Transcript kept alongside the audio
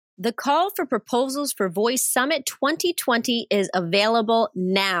The call for proposals for Voice Summit 2020 is available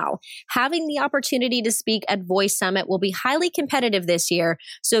now. Having the opportunity to speak at Voice Summit will be highly competitive this year.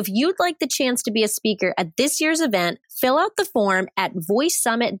 So if you'd like the chance to be a speaker at this year's event, fill out the form at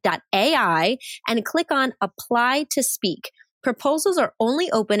voicesummit.ai and click on Apply to Speak. Proposals are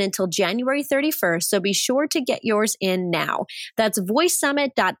only open until January 31st, so be sure to get yours in now. That's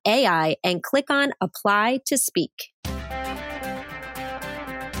voicesummit.ai and click on Apply to Speak.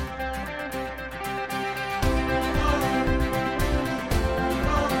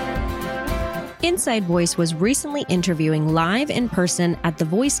 Inside Voice was recently interviewing live in person at the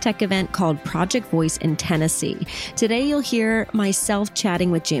Voice Tech event called Project Voice in Tennessee. Today, you'll hear myself chatting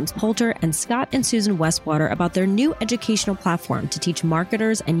with James Poulter and Scott and Susan Westwater about their new educational platform to teach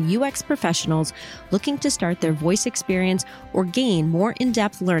marketers and UX professionals looking to start their voice experience or gain more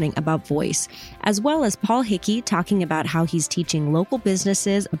in-depth learning about voice, as well as Paul Hickey talking about how he's teaching local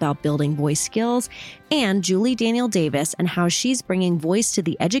businesses about building voice skills, and Julie Daniel Davis and how she's bringing voice to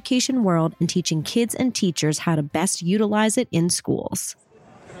the education world and teaching kids and teachers how to best utilize it in schools.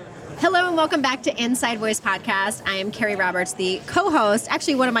 Hello and welcome back to Inside Voice Podcast. I am Carrie Roberts, the co-host.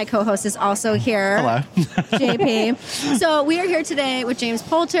 Actually, one of my co-hosts is also here. Hello. JP. So we are here today with James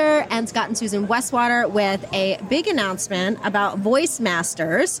Poulter and Scott and Susan Westwater with a big announcement about Voice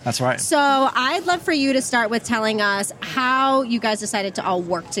Masters. That's right. So I'd love for you to start with telling us how you guys decided to all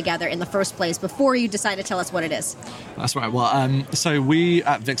work together in the first place before you decide to tell us what it is. That's right. Well, so we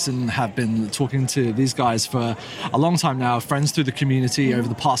at Vixen have been talking to these guys for a long time now, friends through the community over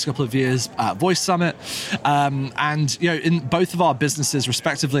the past couple of years at Voice Summit. And, you know, in both of our businesses,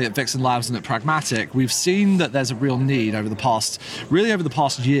 respectively, at Vixen Labs and at Pragmatic, we've seen that there's a real need over the past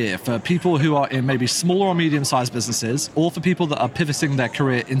year for people who are in maybe smaller or medium-sized businesses, or for people that are pivoting their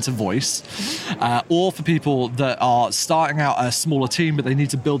career into voice, or for people that are starting out a smaller team, but they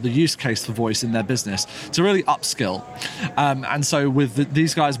need to build the use case for voice in their business to really upskill. And so with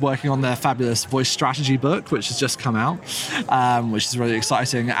these guys working on their fabulous voice strategy book, which has just come out, which is really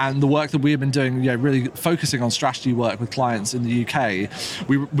exciting, and the work that we have been doing, really focusing on strategy work with clients in the UK,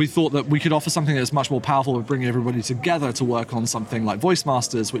 we thought that we could offer something that's much more powerful with bringing everybody together to work on something like Voice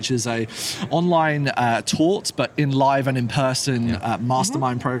Masters, which is a online taught, but in live and in person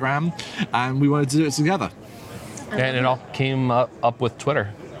mastermind program. And we wanted to do it together. And it all came up with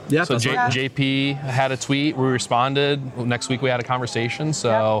Twitter. Yeah, so JP had a tweet, we responded. Next week we had a conversation.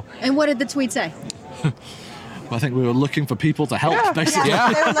 So, And what did the tweet say? I think we were looking for people to help, basically.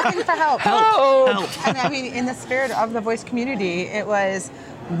 Yeah, they were looking for help. Help. And I mean, in the spirit of the voice community, it was,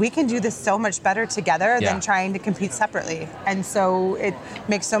 we can do this so much better together than trying to compete separately. And so it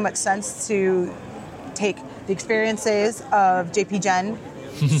makes so much sense to take the experiences of JP Jen,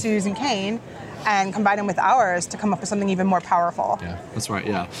 Susan Kane, and combine them with ours to come up with something even more powerful. Yeah, that's right,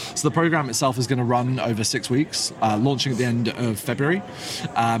 yeah. So the program itself is going to run over 6 weeks, launching at the end of February.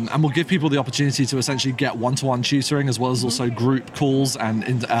 And we'll give people the opportunity to essentially get one-to-one tutoring, as well as also group calls and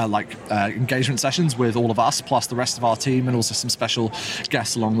engagement sessions with all of us, plus the rest of our team, and also some special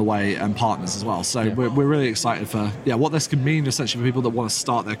guests along the way and partners as well. So we're really excited for what this can mean essentially for people that want to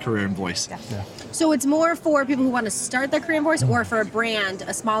start their career in voice. Yeah. So it's more for people who want to start their career in voice, or for a brand,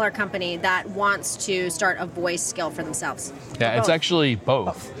 a smaller company that wants to start a voice skill for themselves? Yeah, it's actually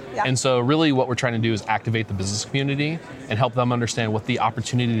both. Yeah. And so really what we're trying to do is activate the business community and help them understand what the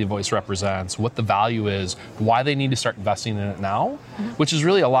opportunity the voice represents, what the value is, why they need to start investing in it now, which is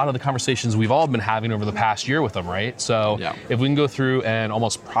really a lot of the conversations we've all been having over the past year with them, right? So if we can go through and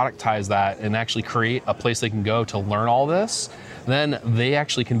almost productize that and actually create a place they can go to learn all this, then they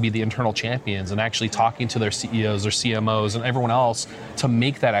actually can be the internal champions and actually talking to their CEOs, their CMOs, and everyone else to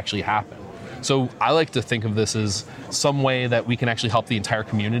make that actually happen. So I like to think of this as some way that we can actually help the entire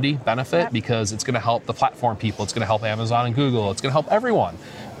community benefit, because it's going to help the platform people, it's going to help Amazon and Google, it's going to help everyone,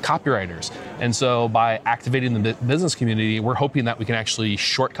 copywriters. And so by activating the business community, we're hoping that we can actually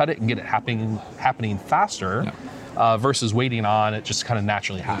shortcut it and get it happening faster. Versus waiting on it just kind of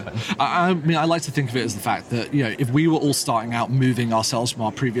naturally happen. I mean, I like to think of it as the fact that, if we were all starting out moving ourselves from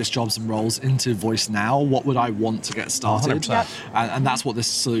our previous jobs and roles into voice now, what would I want to get started? And that's what this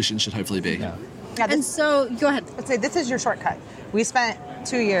solution should hopefully be. And so, go ahead. Let's say this is your shortcut. We spent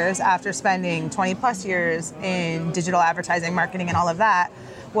 2 years after spending 20 plus years in digital advertising, marketing, and all of that.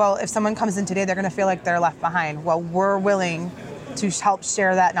 Well, if someone comes in today, they're going to feel like they're left behind. Well, we're willing to help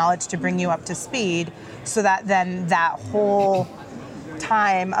share that knowledge to bring you up to speed, so that then that whole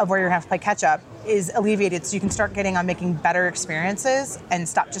time of where you're going to have to play catch up is alleviated, so you can start getting on making better experiences and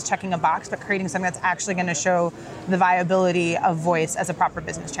stop just checking a box, but creating something that's actually going to show the viability of voice as a proper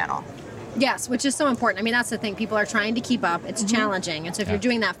business channel. Yes, which is so important. I mean, that's the thing. People are trying to keep up. It's challenging. And so if you're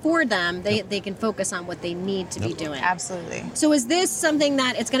doing that for them, they can focus on what they need to be doing. Absolutely. So is this something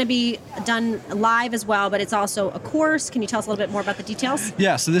that it's going to be done live as well, but it's also a course? Can you tell us a little bit more about the details?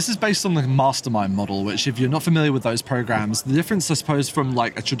 Yeah, so this is based on the mastermind model, which if you're not familiar with those programs, the difference, I suppose, from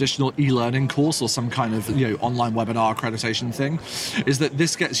like a traditional e-learning course or some kind of online webinar accreditation thing is that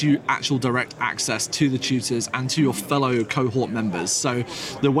this gets you actual direct access to the tutors and to your fellow cohort members. So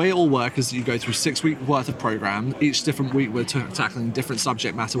the way it will work is that you go through 6 weeks worth of program. Each different week we're tackling different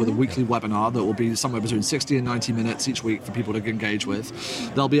subject matter with a weekly webinar that will be somewhere between 60 and 90 minutes each week for people to engage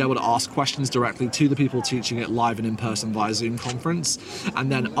with. They'll be able to ask questions directly to the people teaching it live and in person via Zoom conference.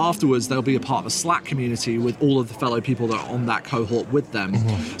 And then afterwards, they'll be a part of a Slack community with all of the fellow people that are on that cohort with them.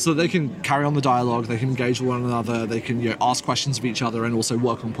 So they can carry on the dialogue, they can engage with one another, they can ask questions of each other and also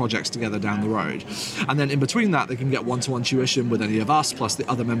work on projects together down the road. And then in between that, they can get one-to-one tuition with any of us, plus the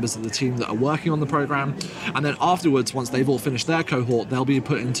other members of the team that are working on the program. And then afterwards, once they've all finished their cohort, they'll be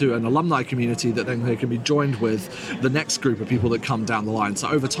put into an alumni community that then they can be joined with the next group of people that come down the line. So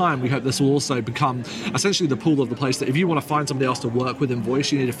over time, we hope this will also become essentially the pool of the place that if you want to find somebody else to work with in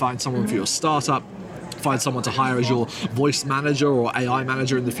voice, you need to find someone for your startup, find someone to hire as your voice manager or AI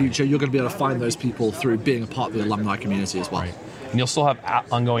manager in the future. You're going to be able to find those people through being a part of the alumni community as well. Right. And you'll still have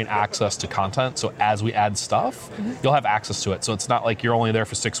ongoing access to content. So as we add stuff, you'll have access to it. So it's not like you're only there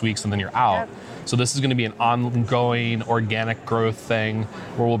for 6 weeks and then you're out. So this is going to be an ongoing organic growth thing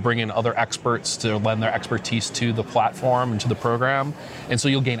where we'll bring in other experts to lend their expertise to the platform and to the program. And so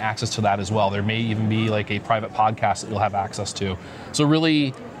you'll gain access to that as well. There may even be like a private podcast that you'll have access to. So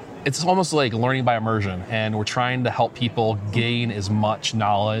really, it's almost like learning by immersion, and we're trying to help people gain as much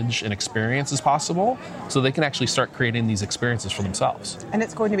knowledge and experience as possible so they can actually start creating these experiences for themselves. And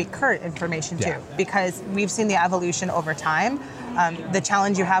it's going to be current information too, because we've seen the evolution over time. The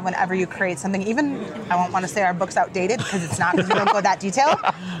challenge you have whenever you create something, even, I won't want to say our book's outdated because it's not, because we don't go that detailed,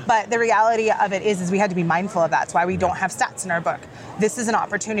 but the reality of it is we had to be mindful of that. That's why we don't have stats in our book. This is an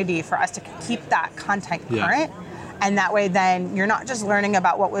opportunity for us to keep that content current. And that way then you're not just learning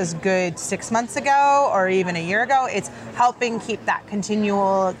about what was good 6 months ago or even a year ago. It's helping keep that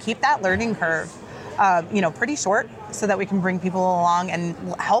learning curve, pretty short so that we can bring people along and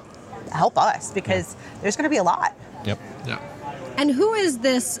help us, because there's going to be a lot. Yep. Yeah. And who is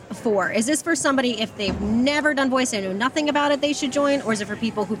this for? Is this for somebody, if they've never done voice, they know nothing about it, they should join? Or is it for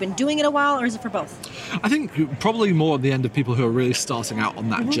people who've been doing it a while? Or is it for both? I think probably more at the end of people who are really starting out on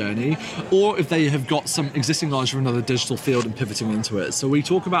that journey, or if they have got some existing knowledge from another digital field and pivoting into it. So we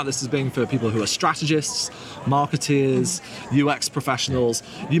talk about this as being for people who are strategists, marketeers, UX professionals.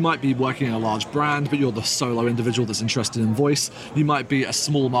 You might be working in a large brand, but you're the solo individual that's interested in voice. You might be a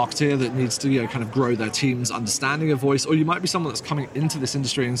small marketeer that needs to kind of grow their team's understanding of voice, or you might be someone that's coming into this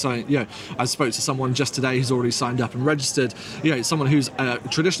industry and saying, I spoke to someone just today who's already signed up and registered, someone who's a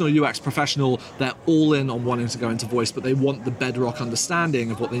traditional UX professional. They're all in on wanting to go into voice, but they want the bedrock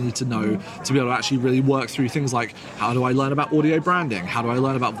understanding of what they need to know to be able to actually really work through things like, how do I learn about audio branding? How do I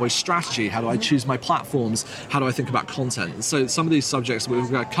learn about voice strategy? How do I choose my platforms? How do I think about content? So some of these subjects we're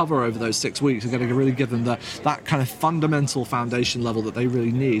going to cover over those 6 weeks are going to really give them that kind of fundamental foundation level that they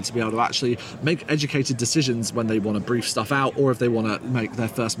really need to be able to actually make educated decisions when they want to brief stuff out, or if they want to make their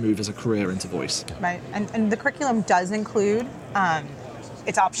first move as a career into voice. Right, and the curriculum does include,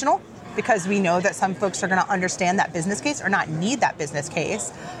 it's optional, because we know that some folks are going to understand that business case or not need that business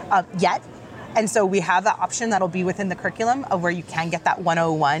case yet. And so we have the option that'll be within the curriculum of where you can get that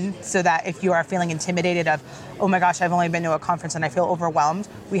 101, so that if you are feeling intimidated of, oh my gosh, I've only been to a conference and I feel overwhelmed,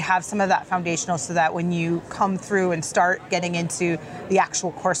 we have some of that foundational so that when you come through and start getting into the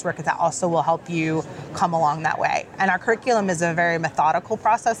actual coursework, that also will help you come along that way. And our curriculum is a very methodical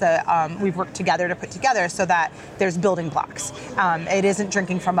process that we've worked together to put together so that there's building blocks. It isn't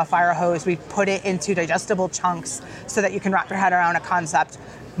drinking from a fire hose. We put it into digestible chunks so that you can wrap your head around a concept,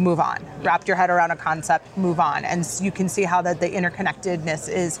 move on. Wrap your head around a concept, move on. And you can see how the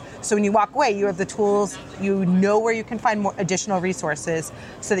interconnectedness is. So when you walk away, you have the tools, you know where you can find more additional resources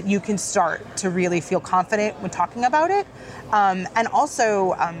so that you can start to really feel confident when talking about it, and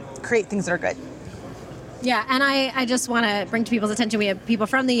also create things that are good. Yeah, and I just want to bring to people's attention, we have people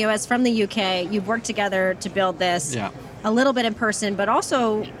from the US, from the UK. You've worked together to build this, a little bit in person, but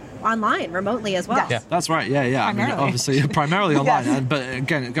also online, remotely as well. Yes. Yeah. That's right. Yeah. I mean, Primarily. obviously, primarily online. Yes. But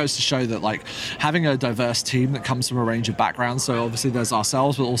again, it goes to show that like having a diverse team that comes from a range of backgrounds. So obviously, there's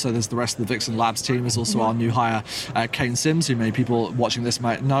ourselves, but also there's the rest of the Vixen Labs team. There's also our new hire, Kane Sims, who many people watching this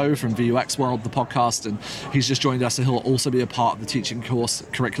might know from VUX World, the podcast, and he's just joined us, and he'll also be a part of the teaching course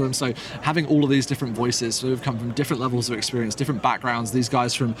curriculum. So having all of these different voices who have come from different levels of experience, different backgrounds. These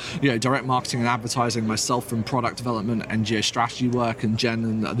guys from direct marketing and advertising, myself from product development and strategy work, and Jen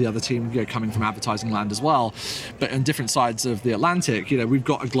and the other team coming from advertising land as well, but on different sides of the Atlantic. We've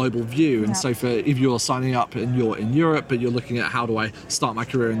got a global view, and so if you're signing up and you're in Europe but you're looking at how do I start my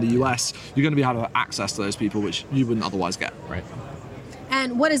career in the US, you're going to be able to have access to those people which you wouldn't otherwise get. Right.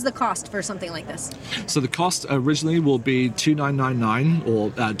 And what is the cost for something like this? So the cost originally will be $2,999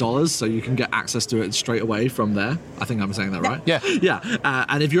 or dollars, so you can get access to it straight away from there. I think I'm saying that right? Yeah.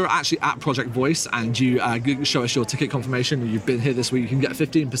 And if you're actually at Project Voice and you show us your ticket confirmation and you've been here this week, you can get a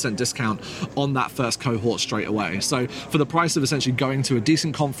 15% discount on that first cohort straight away. So for the price of essentially going to a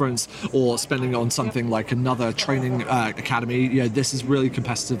decent conference or spending on something like another training academy, this is really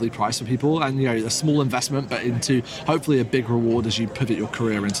competitively priced for people, and a small investment, but into hopefully a big reward as you pivot your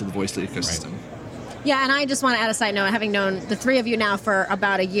career into the voice ecosystem. Right. Yeah, and I just want to add a side note, having known the three of you now for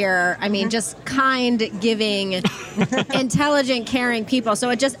about a year, I mean, just kind, giving, intelligent, caring people. So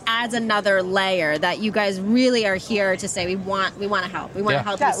it just adds another layer that you guys really are here to say, we want to help. We want to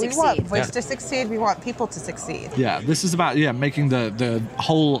help you succeed. We want voice to succeed. We want people to succeed. Yeah, this is about making the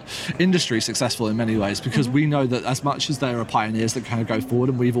whole industry successful in many ways, because we know that as much as there are pioneers that kind of go forward,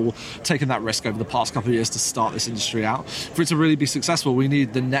 and we've all taken that risk over the past couple of years to start this industry out, for it to really be successful, we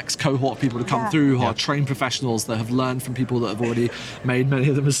need the next cohort of people to come through who are trained professionals that have learned from people that have already made many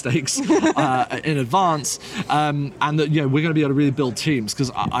of the mistakes in advance, and that we're going to be able to really build teams, because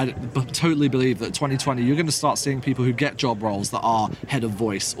I totally believe that 2020 you're going to start seeing people who get job roles that are head of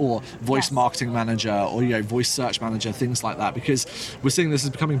voice or voice marketing manager or voice search manager, things like that, because we're seeing this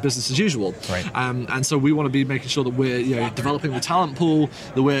as becoming business as usual. Right. And so we want to be making sure that we're developing the talent pool,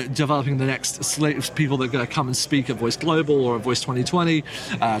 that we're developing the next slate of people that are going to come and speak at Voice Global or at Voice 2020,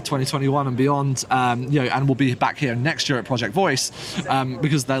 2021 and beyond. And we'll be back here next year at Project Voice,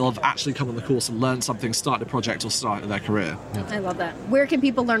 because they'll have actually come on the course and learned something, started a project or started their career. I love that. Where can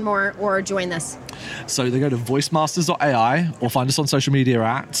people learn more or join this? So they go to voicemasters.ai or find us on social media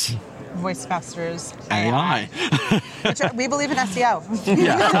at Voice Masters AI. We believe in SEO.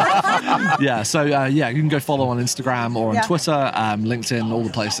 So you can go follow on Instagram or on Twitter, LinkedIn, all the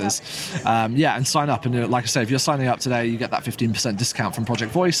places. And sign up. And like I say, if you're signing up today, you get that 15% discount from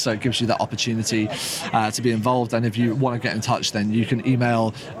Project Voice. So it gives you that opportunity to be involved. And if you want to get in touch, then you can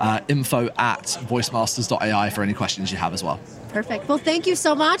email info@voicemasters.ai for any questions you have as well. Perfect. Well, thank you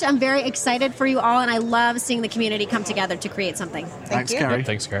so much. I'm very excited for you all, and I love seeing the community come together to create something. Thanks, you. Carrie.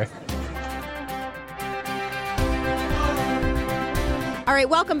 Thanks, Carrie. All right,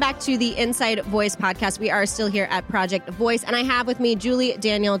 welcome back to the Inside Voice podcast. We are still here at Project Voice, and I have with me Julie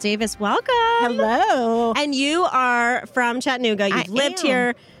Daniel Davis. Welcome. Hello. And you are from Chattanooga. You've lived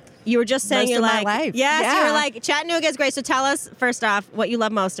here. You were just saying Most you're of my like, life. yes, Yeah. you were like, Chattanooga is great. So tell us, first off, what you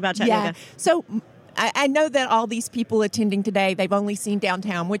love most about Chattanooga. Yeah. So I know that all these people attending today, they've only seen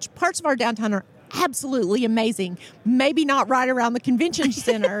downtown, which parts of our downtown are absolutely amazing. Maybe not right around the convention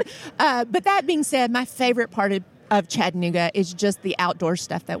center. But that being said, my favorite part of Chattanooga is just the outdoor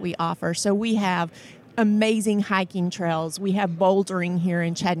stuff that we offer. So we have amazing hiking trails. We have bouldering here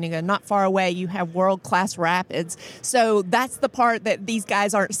in Chattanooga. Not far away, you have world-class rapids. So that's the part that these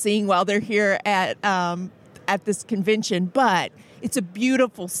guys aren't seeing while they're here at this convention. But it's a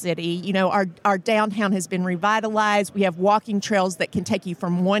beautiful city. You know, our downtown has been revitalized. We have walking trails that can take you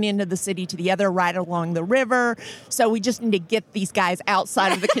from one end of the city to the other right along the river. So we just need to get these guys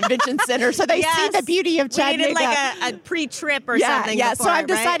outside of the convention center so they see the beauty of Chattanooga. We needed like a pre-trip or something. Yeah, before, so I've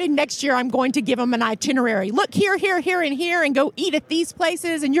decided next year I'm going to give them an itinerary. Look here, here, here, and here, and go eat at these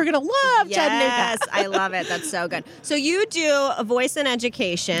places, and you're going to love Chattanooga. Yes, I love it. That's so good. So you do a voice in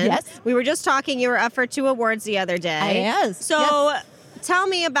education. Yes. We were just talking, you were up for 2 awards the other day. Yes. So tell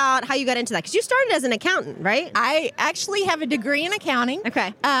me about how you got into that, because you started as an accountant, right? I actually have a degree in accounting.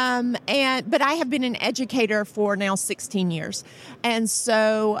 Okay. But I have been an educator for now 16 years. And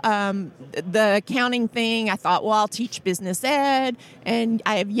so the accounting thing, I thought, well, I'll teach business ed. And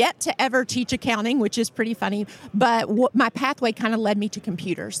I have yet to ever teach accounting, which is pretty funny. But my pathway kind of led me to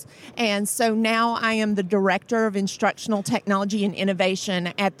computers. And so now I am the director of instructional technology and innovation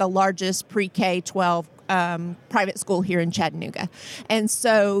at the largest pre-K-12 private school here in Chattanooga. And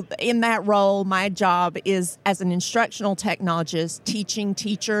so in that role, my job is as an instructional technologist, teaching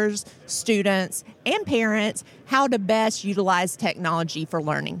teachers, students, and parents how to best utilize technology for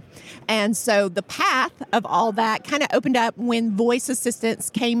learning. And so the path of all that kind of opened up when voice assistants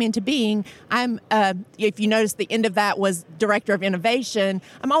came into being. If you notice, the end of that was director of innovation.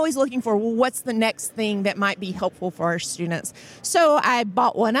 I'm always looking for, well, what's the next thing that might be helpful for our students? So I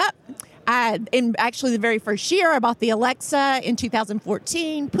bought one up. In actually the very first year, I bought the Alexa in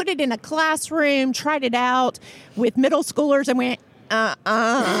 2014, put it in a classroom, tried it out with middle schoolers, and went,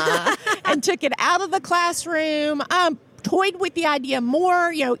 and took it out of the classroom, toyed with the idea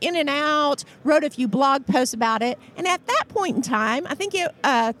more, in and out, wrote a few blog posts about it. And at that point in time, I think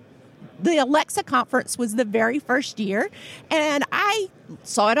the Alexa conference was the very first year, and I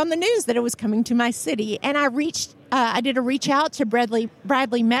saw it on the news that it was coming to my city, and I did a reach out to Bradley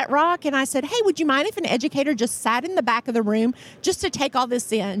Metrock, and I said, hey, would you mind if an educator just sat in the back of the room just to take all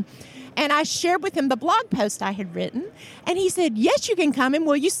this in? And I shared with him the blog post I had written, and he said, yes, you can come, and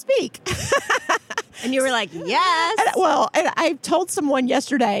will you speak? And you were like, yes. And I told someone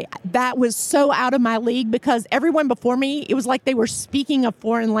yesterday that was so out of my league, because everyone before me, it was like they were speaking a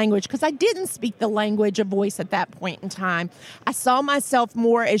foreign language, because I didn't speak the language of voice at that point in time. I saw myself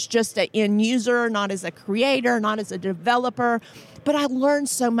more as just an end user, not as a creator, not as a developer. But I learned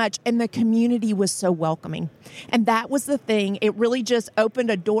so much, and the community was so welcoming. And that was the thing. It really just opened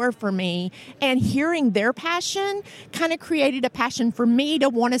a door for me. And hearing their passion kind of created a passion for me to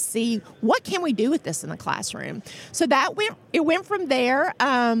want to see, what can we do with this in the classroom? So it went from there.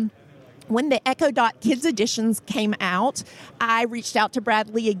 When the Echo Dot Kids Editions came out, I reached out to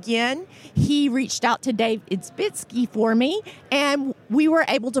Bradley again. He reached out to Dave Itzbitsky for me, and we were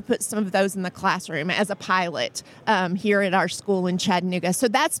able to put some of those in the classroom as a pilot here at our school in Chattanooga. So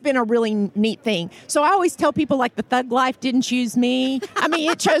that's been a really neat thing. So I always tell people, like, the Thug Life didn't choose me. I mean,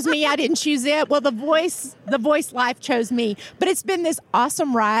 it chose me. I didn't choose it. Well, the voice life chose me. But it's been this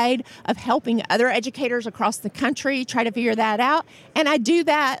awesome ride of helping other educators across the country try to figure that out. And I do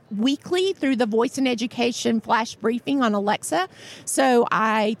that weekly through the Voice in Education flash briefing on Alexa. So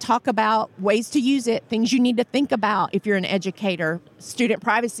I talk about ways to use it, things you need to think about if you're an educator. Student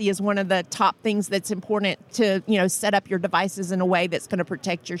privacy is one of the top things that's important to, set up your devices in a way that's going to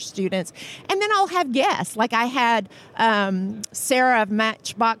protect your students. And then I'll have guests. Like I had Sarah of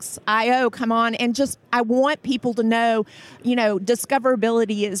Matchbox.io come on, and I want people to know,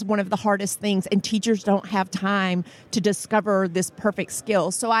 discoverability is one of the hardest things, and teachers don't have time to discover this perfect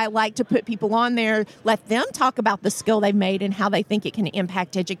skill. So I like to put people on there, let them talk about the skill they've made and how they think it can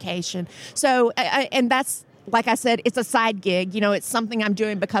impact education. So, and that's, like I said, it's a side gig. It's something I'm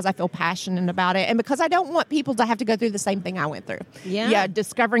doing because I feel passionate about it, and because I don't want people to have to go through the same thing I went through. Yeah,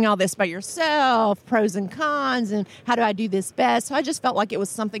 discovering all this by yourself, pros and cons, and how do I do this best. So I just felt like it was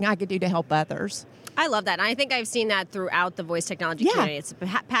something I could do to help others. I love that. And I think I've seen that throughout the voice technology community. It's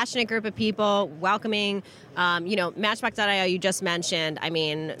a passionate group of people, welcoming. Matchbox.io you just mentioned. I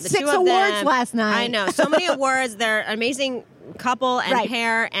mean, the 6 two of awards them, last night. I know. So many awards. They're an amazing couple and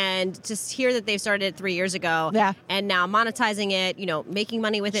pair, and just hear that they've started 3 years ago. Yeah. And now monetizing it, making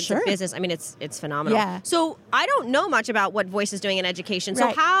money with it for business. I mean, it's phenomenal. Yeah. So I don't know much about what Voice is doing in education.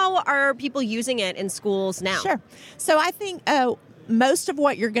 So how are people using it in schools now? Sure. So I think most of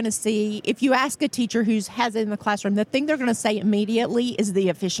what you're going to see, if you ask a teacher who has it in the classroom, the thing they're going to say immediately is the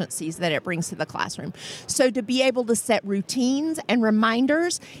efficiencies that it brings to the classroom. So to be able to set routines and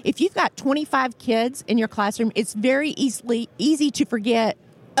reminders, if you've got 25 kids in your classroom, it's very easy to forget,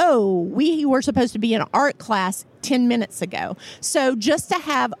 we were supposed to be in art class 10 minutes ago. So just to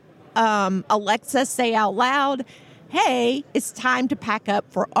have Alexa say out loud, hey, it's time to pack up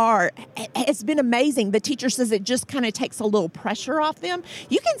for art. It's been amazing. The teacher says it just kind of takes a little pressure off them.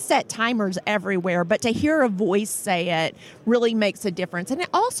 You can set timers everywhere, but to hear a voice say it really makes a difference. And it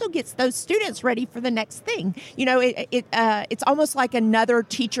also gets those students ready for the next thing. It's almost like another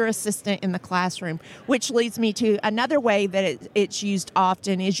teacher assistant in the classroom, which leads me to another way that it's used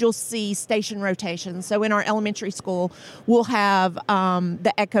often is you'll see station rotations. So in our elementary school, we'll have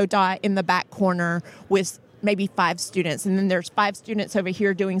the Echo Dot in the back corner with maybe 5 students, and then there's 5 students over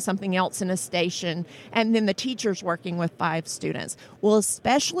here doing something else in a station, and then the teacher's working with 5 students. Well,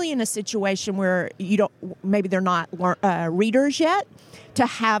 especially in a situation where maybe they're not readers yet, to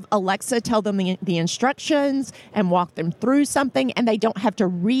have Alexa tell them the instructions and walk them through something, and they don't have to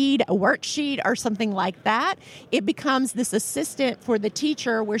read a worksheet or something like that. It becomes this assistant for the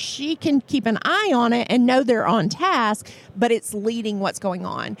teacher where she can keep an eye on it and know they're on task, but it's leading what's going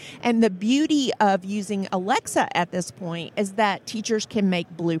on. And the beauty of using Alexa at this point is that teachers can make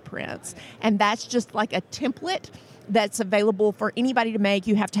blueprints, and that's just like a template that's available for anybody to make.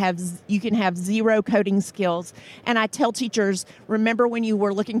 You can have zero coding skills. And I tell teachers, remember when you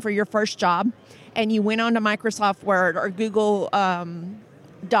were looking for your first job and you went onto Microsoft Word or Google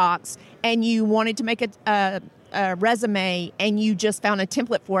Docs and you wanted to make a resume and you just found a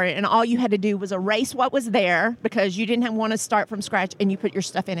template for it, and all you had to do was erase what was there because you didn't want to start from scratch, and you put your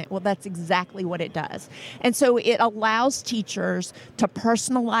stuff in it. Well, that's exactly what it does. And so it allows teachers to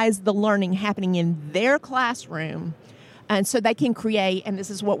personalize the learning happening in their classroom. And so they can create, and this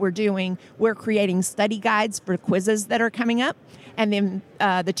is what we're doing, we're creating study guides for quizzes that are coming up. And then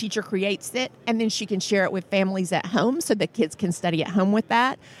the teacher creates it, and then she can share it with families at home so the kids can study at home with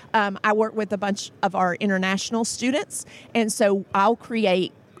that. I work with a bunch of our international students, and so I'll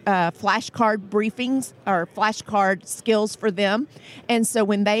create flashcard briefings or flashcard skills for them. And so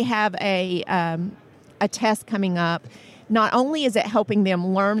when they have a test coming up, not only is it helping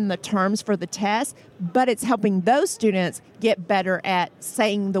them learn the terms for the test, but it's helping those students get better at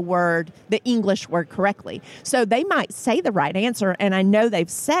saying the English word correctly. So they might say the right answer, and I know they've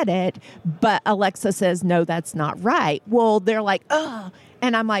said it, but Alexa says, no, that's not right. Well, they're like, oh,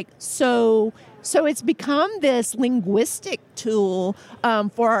 and I'm like, so it's become this linguistic tool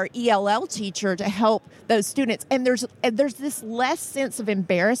for our ELL teacher to help those students. And there's this less sense of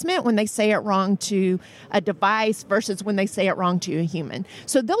embarrassment when they say it wrong to a device versus when they say it wrong to a human.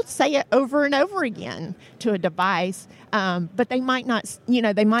 So they'll say it over and over again to a device, but they might not,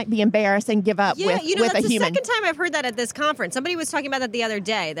 they might be embarrassed and give up with a human. That's the second time I've heard that at this conference. Somebody was talking about that the other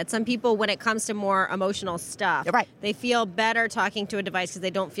day, that some people, when it comes to more emotional stuff, right, they feel better talking to a device because they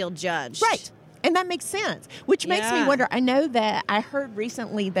don't feel judged. Right. And that makes sense, which makes me wonder. I know that I heard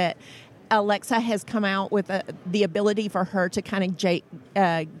recently that Alexa has come out with the ability for her to kind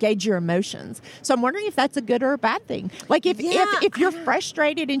of gauge your emotions. So I'm wondering if that's a good or a bad thing. Like if you're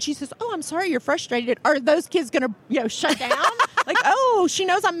frustrated and she says, "Oh, I'm sorry, you're frustrated," are those kids going to shut down? Like, oh, she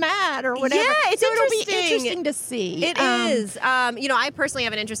knows I'm mad or whatever. Yeah, it's interesting. It'll be interesting to see. It is. I personally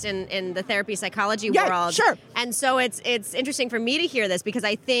have an interest in the therapy psychology world. Sure. And so it's interesting for me to hear this because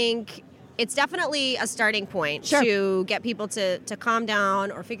I think it's definitely a starting point to get people to calm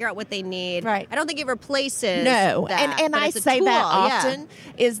down or figure out what they need. Right. I don't think it replaces that. And I say that often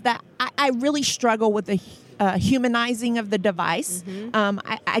is that I really struggle with the humanizing of the device. Mm-hmm.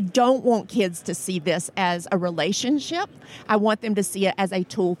 I don't want kids to see this as a relationship. I want them to see it as a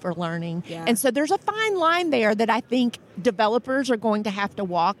tool for learning. Yeah. And so there's a fine line there that I think developers are going to have to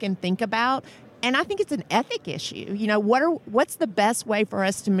walk and think about. And I think it's an ethic issue. What's the best way for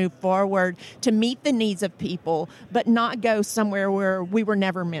us to move forward to meet the needs of people, but not go somewhere where we were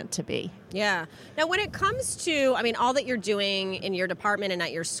never meant to be? Yeah. Now, when it comes to, all that you're doing in your department and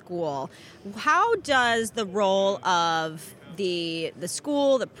at your school, how does the role of the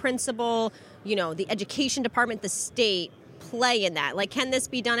school, the principal, the education department, the state play in that? Like, can this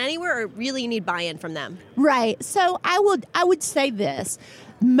be done anywhere, or really you need buy-in from them? Right. So I would say this.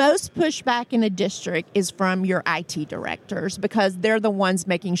 Most pushback in a district is from your IT directors because they're the ones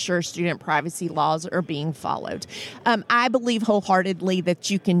making sure student privacy laws are being followed. I believe wholeheartedly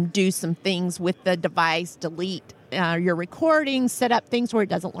that you can do some things with the device, delete your recording, set up things where it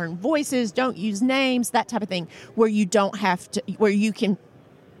doesn't learn voices, don't use names, that type of thing, where you don't have to, where you can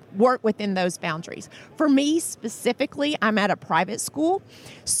work within those boundaries. For me specifically, I'm at a private school.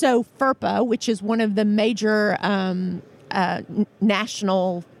 So FERPA, which is one of the major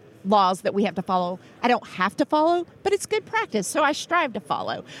national laws that we have to follow, I don't have to follow, but it's good practice, so I strive to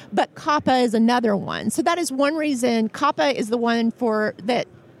follow. But COPPA is another one. So that is one reason. COPPA is the one that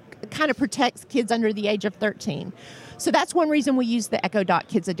kind of protects kids under the age of 13. So that's one reason we use the Echo Dot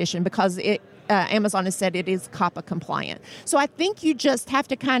Kids Edition, because Amazon has said it is COPPA compliant. So I think you just have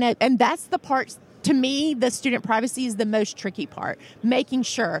to and that's the part. To me, the student privacy is the most tricky part, making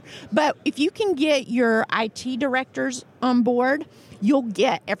sure. But if you can get your IT directors on board, you'll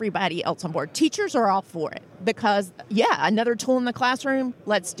get everybody else on board. Teachers are all for it because, another tool in the classroom,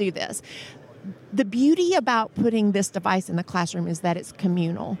 let's do this. The beauty about putting this device in the classroom is that it's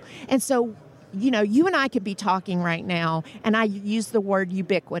communal. And so, you and I could be talking right now, and I use the word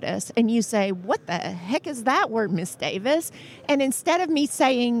ubiquitous, and you say, what the heck is that word, Miss Davis? And instead of me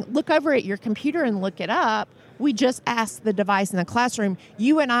saying, look over at your computer and look it up, we just ask the device in the classroom.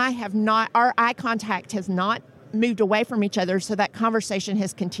 You and I have not, our eye contact has not moved away from each other, so that conversation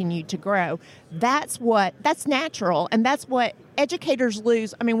has continued to grow. That's natural, and that's what educators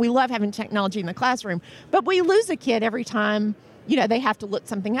lose. I mean, we love having technology in the classroom, but we lose a kid every time they have to look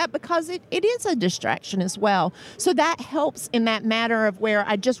something up, because it is a distraction as well. So that helps in that matter of where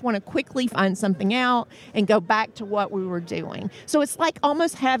I just want to quickly find something out and go back to what we were doing. So it's like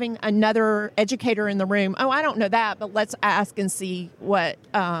almost having another educator in the room. Oh, I don't know that, but let's ask and see what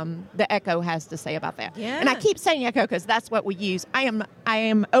the Echo has to say about that. Yeah. And I keep saying Echo because that's what we use. I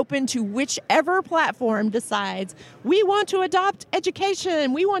am open to whichever platform decides we want to adopt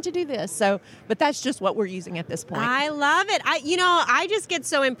education. We want to do this. But that's just what we're using at this point. I love it. I just get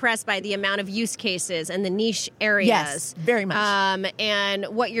so impressed by the amount of use cases and the niche areas. Yes, very much. And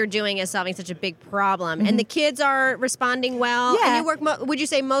what you're doing is solving such a big problem. Mm-hmm. And the kids are responding well. Yeah. And you work, would you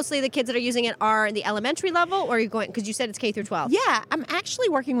say mostly the kids that are using it are in the elementary level, or are you going, because you said it's K through 12? Yeah, I'm actually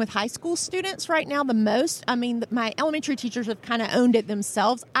working with high school students right now the most. I mean, my elementary teachers have kind of owned it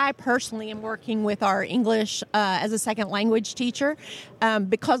themselves. I personally am working with our English as a second language teacher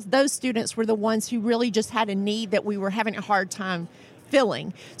because those students were the ones who really just had a need that we were having a hard time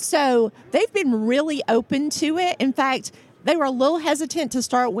filling. So they've been really open to it. In fact, they were a little hesitant to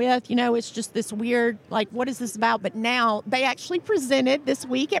start with. It's just this weird, like, what is this about? But now they actually presented this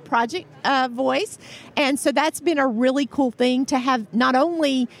week at Project Voice. And so that's been a really cool thing to have. Not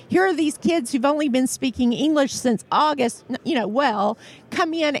only, here are these kids who've only been speaking English since August,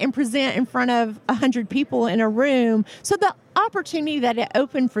 come in and present in front of 100 people in a room. So the opportunity that it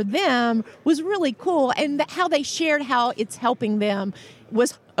opened for them was really cool. And how they shared how it's helping them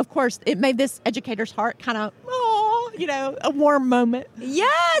was, of course, it made this educator's heart kind of, a warm moment.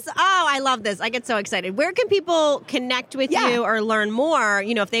 Yes. Oh, I love this. I get so excited. Where can people connect with you or learn more,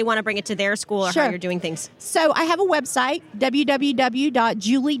 if they want to bring it to their school or how you're doing things? So I have a website,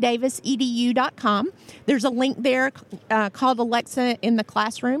 www.juliedavisedu.com. There's a link there called Alexa in the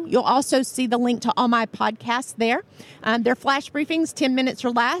Classroom. You'll also see the link to all my podcasts there. They're flash briefings, 10 minutes or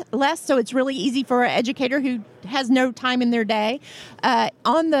less, so it's really easy for an educator who has no time in their day.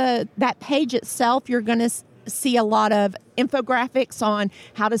 On that page itself, you're going to see a lot of infographics on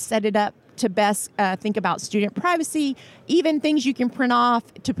how to set it up to best think about student privacy, even things you can print off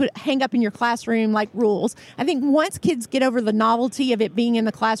to hang up in your classroom, like rules. I think once kids get over the novelty of it being in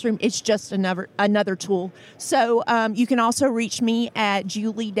the classroom, it's just another tool. So you can also reach me at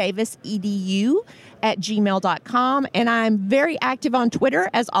juliedavisedu@gmail.com. And I'm very active on Twitter,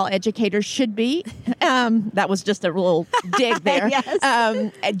 as all educators should be. That was just a little dig there. Yes.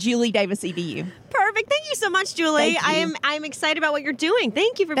 At Julie Davis EDU. Perfect. Thank you so much, Julie. Thank you. I'm excited about what you're doing.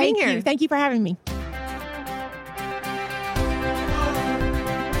 Thank you for being here. Thank you for having me.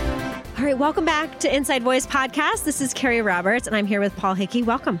 All right, welcome back to Inside Voice Podcast. This is Carrie Roberts, and I'm here with Paul Hickey.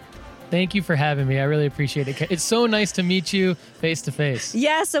 Welcome. Thank you for having me. I really appreciate it. It's so nice to meet you face to face.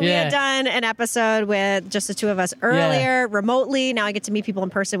 Yeah, so we had done an episode with just the two of us earlier, remotely. Now I get to meet people in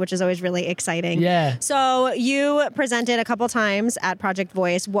person, which is always really exciting. Yeah. So you presented a couple times at Project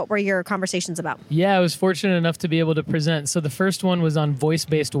Voice. What were your conversations about? Yeah, I was fortunate enough to be able to present. So the first one was on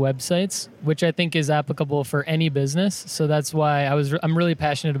voice-based websites, which I think is applicable for any business. So that's why I'm really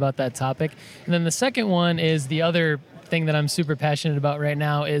passionate about that topic. And then the second one is the other thing that I'm super passionate about right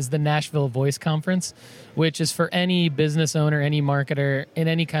now is the Nashville Voice Conference, which is for any business owner, any marketer in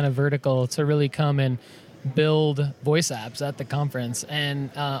any kind of vertical to really come and build voice apps at the conference and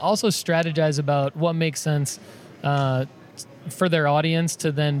also strategize about what makes sense for their audience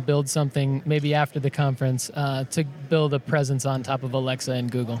to then build something maybe after the conference to build a presence on top of Alexa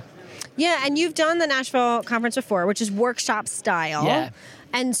and Google. Yeah, and you've done the Nashville conference before, which is workshop style. Yeah.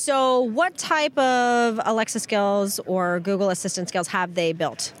 And so what type of Alexa skills or Google Assistant skills have they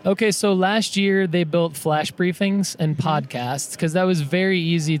built? Okay, so last year they built flash briefings and podcasts because that was very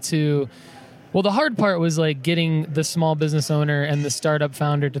easy to... Well, the hard part was like getting the small business owner and the startup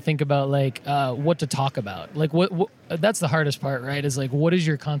founder to think about like what to talk about. Like what that's the hardest part, right? Is like, what is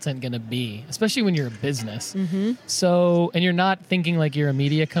your content going to be? Especially when you're a business. Mm-hmm. So, and you're not thinking like you're a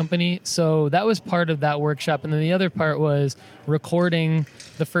media company. So that was part of that workshop. And then the other part was recording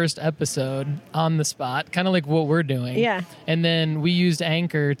the first episode on the spot, kind of like what we're doing. Yeah. And then we used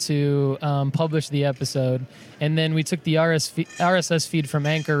Anchor to publish the episode. And then we took the RSS feed from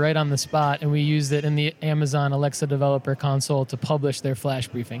Anchor right on the spot, and we used it in the Amazon Alexa Developer Console to publish their flash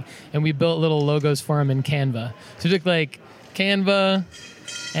briefing. And we built little logos for them in Canva. So we took like Canva,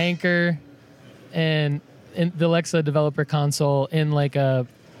 Anchor, and in the Alexa Developer Console in like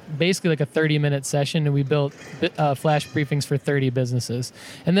basically like a 30-minute session, and we built flash briefings for 30 businesses.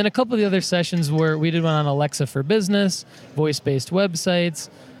 And then a couple of the other sessions we did one on Alexa for Business, voice-based websites,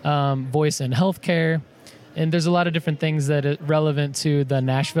 voice in healthcare. and there's a lot of different things that are relevant to the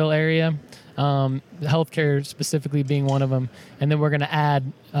Nashville area. Healthcare specifically being one of them. And then we're going to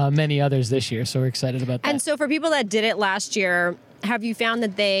add many others this year. So we're excited about that. And so for people that did it last year, have you found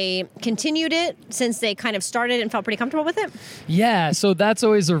that they continued it since they kind of started and felt pretty comfortable with it? Yeah, so that's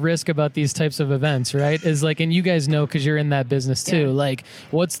always a risk about these types of events, right? Is like, and you guys know because you're in that business too, like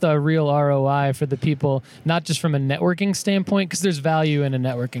what's the real ROI for the people, not just from a networking standpoint, because there's value in a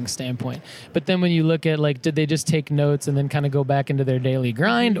networking standpoint. But then when you look at like, did they just take notes and then kind of go back into their daily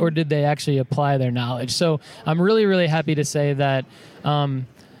grind, or did they actually apply their knowledge? So I'm really, really happy to say that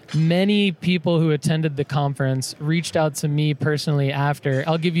many people who attended the conference reached out to me personally after.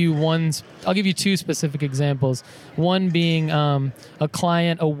 I'll give you two specific examples. One being a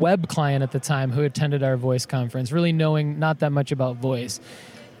web client at the time who attended our voice conference, really knowing not that much about voice,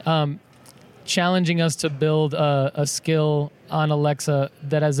 challenging us to build a skill on Alexa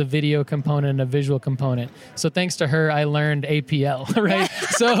that has a video component and a visual component. So thanks to her, I learned APL, right?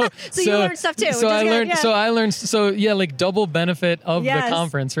 So you learned stuff too. Like double benefit of the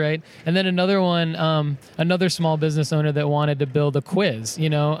conference, right? And then another one, another small business owner that wanted to build a quiz,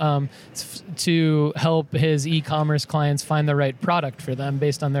 to help his e-commerce clients find the right product for them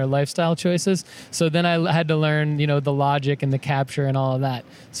based on their lifestyle choices. So then I had to learn, the logic and the capture and all of that.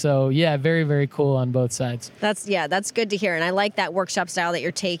 So yeah, very, very cool on both sides. That's good to hear. And I like that workshop style that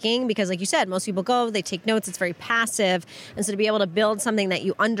you're taking because like you said, most people go, they take notes, it's very passive. And so to be able to build something that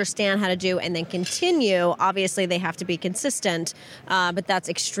you understand how to do and then continue, obviously they have to be consistent, but that's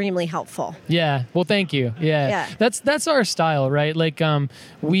extremely helpful. Yeah. Well, thank you. Yeah. That's our style, right? Like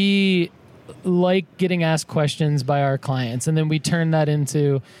we like getting asked questions by our clients and then we turn that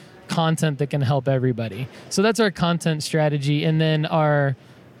into content that can help everybody. So that's our content strategy. And then our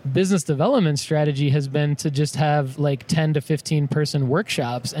business development strategy has been to just have like 10 to 15 person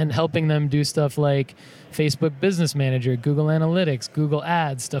workshops and helping them do stuff like Facebook Business Manager, Google Analytics, Google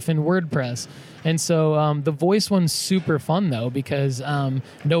Ads, stuff in WordPress. And so the voice one's super fun though, because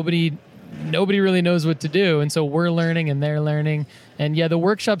nobody really knows what to do. And so we're learning and they're learning. And yeah, the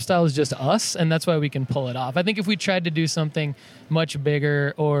workshop style is just us, and that's why we can pull it off. I think if we tried to do something much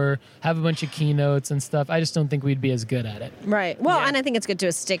bigger or have a bunch of keynotes and stuff, I just don't think we'd be as good at it. Right. Well, and I think it's good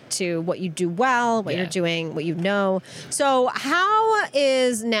to stick to what you do well, what you're doing, what you know. So how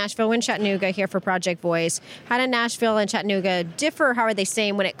is Nashville and Chattanooga here for Project Voice? How do Nashville and Chattanooga differ? How are they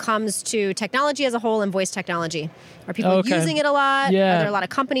same when it comes to technology as a whole and voice technology? Are people using it a lot? Yeah. Are there a lot of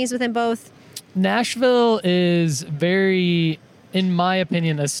companies within both? Nashville is very, in my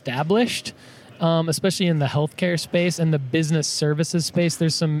opinion, established, especially in the healthcare space and the business services space.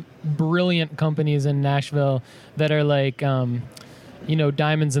 There's some brilliant companies in Nashville that are like,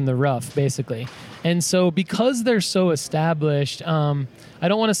 diamonds in the rough, basically. And so because they're so established, I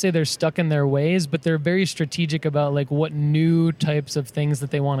don't want to say they're stuck in their ways, but they're very strategic about like what new types of things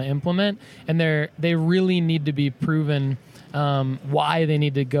that they want to implement. And they really need to be proven why they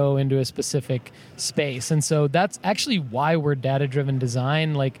need to go into a specific space. And so that's actually why we're data-driven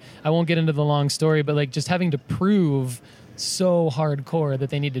design. Like, I won't get into the long story, but like just having to prove so hardcore that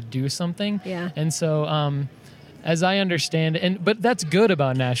they need to do something. Yeah. And so as I understand, but that's good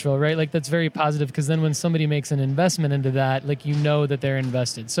about Nashville, right? Like that's very positive because then when somebody makes an investment into that, like that they're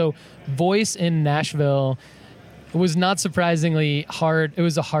invested. So voice in Nashville was not surprisingly hard. It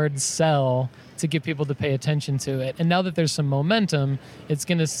was a hard sell to get people to pay attention to it. And now that there's some momentum, it's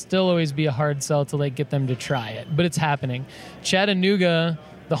going to still always be a hard sell to like get them to try it, but it's happening. Chattanooga,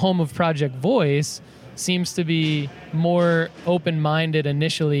 the home of Project Voice, seems to be more open-minded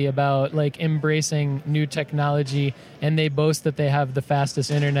initially about like embracing new technology, and they boast that they have the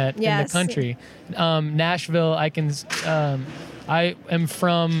fastest internet in the country. Nashville, I am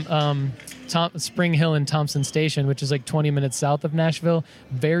from Spring Hill and Thompson Station, which is like 20 minutes south of Nashville.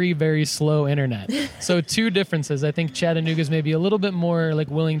 Very, very slow internet. So two differences. I think Chattanooga's maybe a little bit more like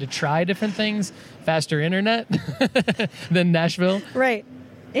willing to try different things, faster internet than Nashville. Right.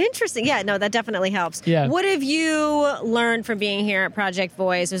 Interesting. Yeah, no, that definitely helps. Yeah. What have you learned from being here at Project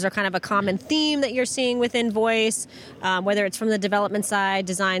Voice? Is there kind of a common theme that you're seeing within Voice, whether it's from the development side,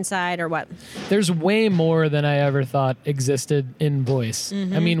 design side, or what? There's way more than I ever thought existed in Voice.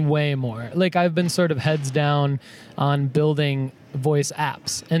 I mean, way more. Like, I've been sort of heads down on building voice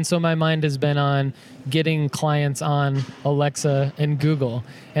apps. And so my mind has been on getting clients on Alexa and Google.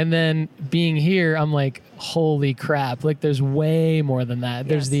 And then being here, I'm like, holy crap, like there's way more than that.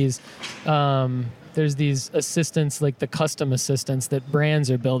 There's these there's these assistants, like the custom assistants that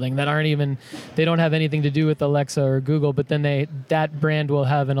brands are building that they don't have anything to do with Alexa or Google, but then that brand will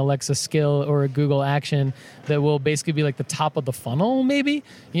have an Alexa skill or a Google action that will basically be like the top of the funnel, maybe,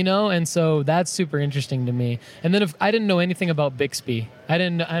 and so that's super interesting to me. And then if I didn't know anything about Bixby, I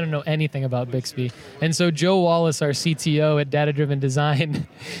don't know anything about Bixby. And so Joe Wallace, our CTO at Data Driven Design,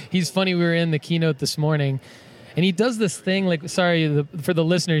 he's funny. We were in the keynote this morning, and he does this thing, like, for the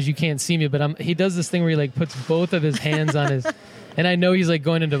listeners, you can't see me, but he does this thing where he like puts both of his hands on his, and I know he's like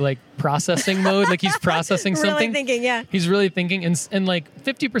going into like processing mode, like he's processing something. Really thinking, yeah. He's really thinking, and like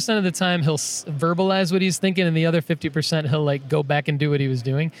 50% of the time he'll verbalize what he's thinking, and the other 50% he'll like go back and do what he was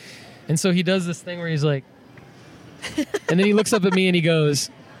doing. And so he does this thing where he's like, and then he looks up at me and he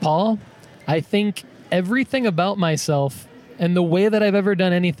goes, Paul, I think everything about myself and the way that I've ever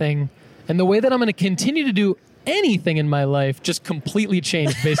done anything and the way that I'm going to continue to do anything in my life just completely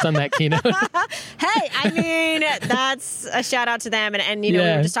changed based on that keynote. Hey, I mean, that's a shout out to them. And we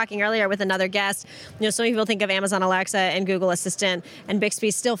were just talking earlier with another guest. Some people think of Amazon Alexa and Google Assistant, and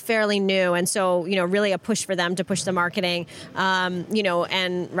Bixby's still fairly new. And so, really a push for them to push the marketing.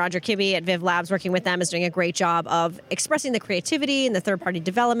 And Roger Kibbe at Viv Labs working with them is doing a great job of expressing the creativity and the third party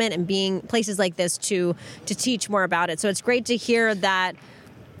development and being places like this to teach more about it. So it's great to hear that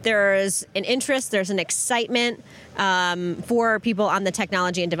there's an interest, there's an excitement for people on the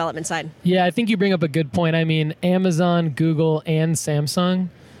technology and development side. Yeah, I think you bring up a good point. I mean, Amazon, Google, and Samsung,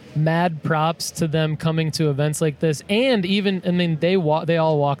 mad props to them coming to events like this. And even, they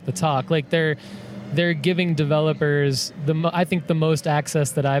all walk the talk. Like they're giving developers I think the most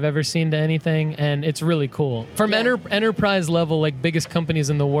access that I've ever seen to anything, and it's really cool. From enterprise level, like biggest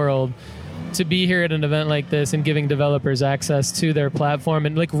companies in the world, to be here at an event like this and giving developers access to their platform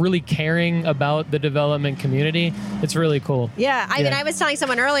and like really caring about the development community, it's really cool. Yeah, I mean, I was telling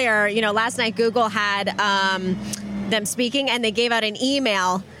someone earlier, last night Google had them speaking and they gave out an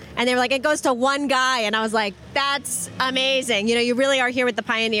email and they were like, it goes to one guy. And I was like, that's amazing. You really are here with the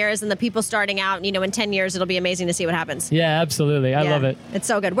pioneers and the people starting out. In 10 years, it'll be amazing to see what happens. Yeah, absolutely. I love it. It's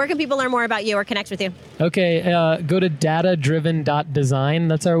so good. Where can people learn more about you or connect with you? Okay, go to datadriven.design.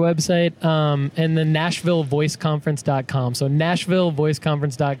 That's our website. And then NashvilleVoiceConference.com. So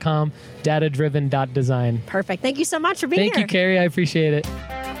NashvilleVoiceConference.com, datadriven.design. Perfect. Thank you so much for being here. Thank you, Carrie. I appreciate it.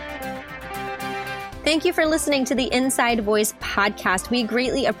 Thank you for listening to the Inside Voice podcast. We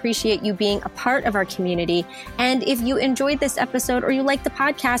greatly appreciate you being a part of our community. And if you enjoyed this episode or you like the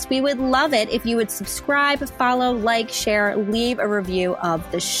podcast, we would love it if you would subscribe, follow, like, share, leave a review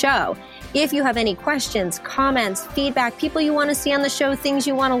of the show. If you have any questions, comments, feedback, people you want to see on the show, things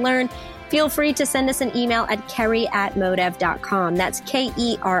you want to learn, feel free to send us an email at kerri@modev.com. That's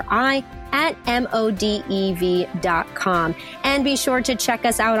KERI@MODEV.com. And be sure to check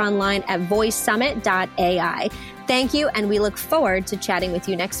us out online at voicesummit.ai. Thank you, and we look forward to chatting with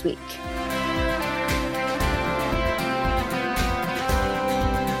you next week.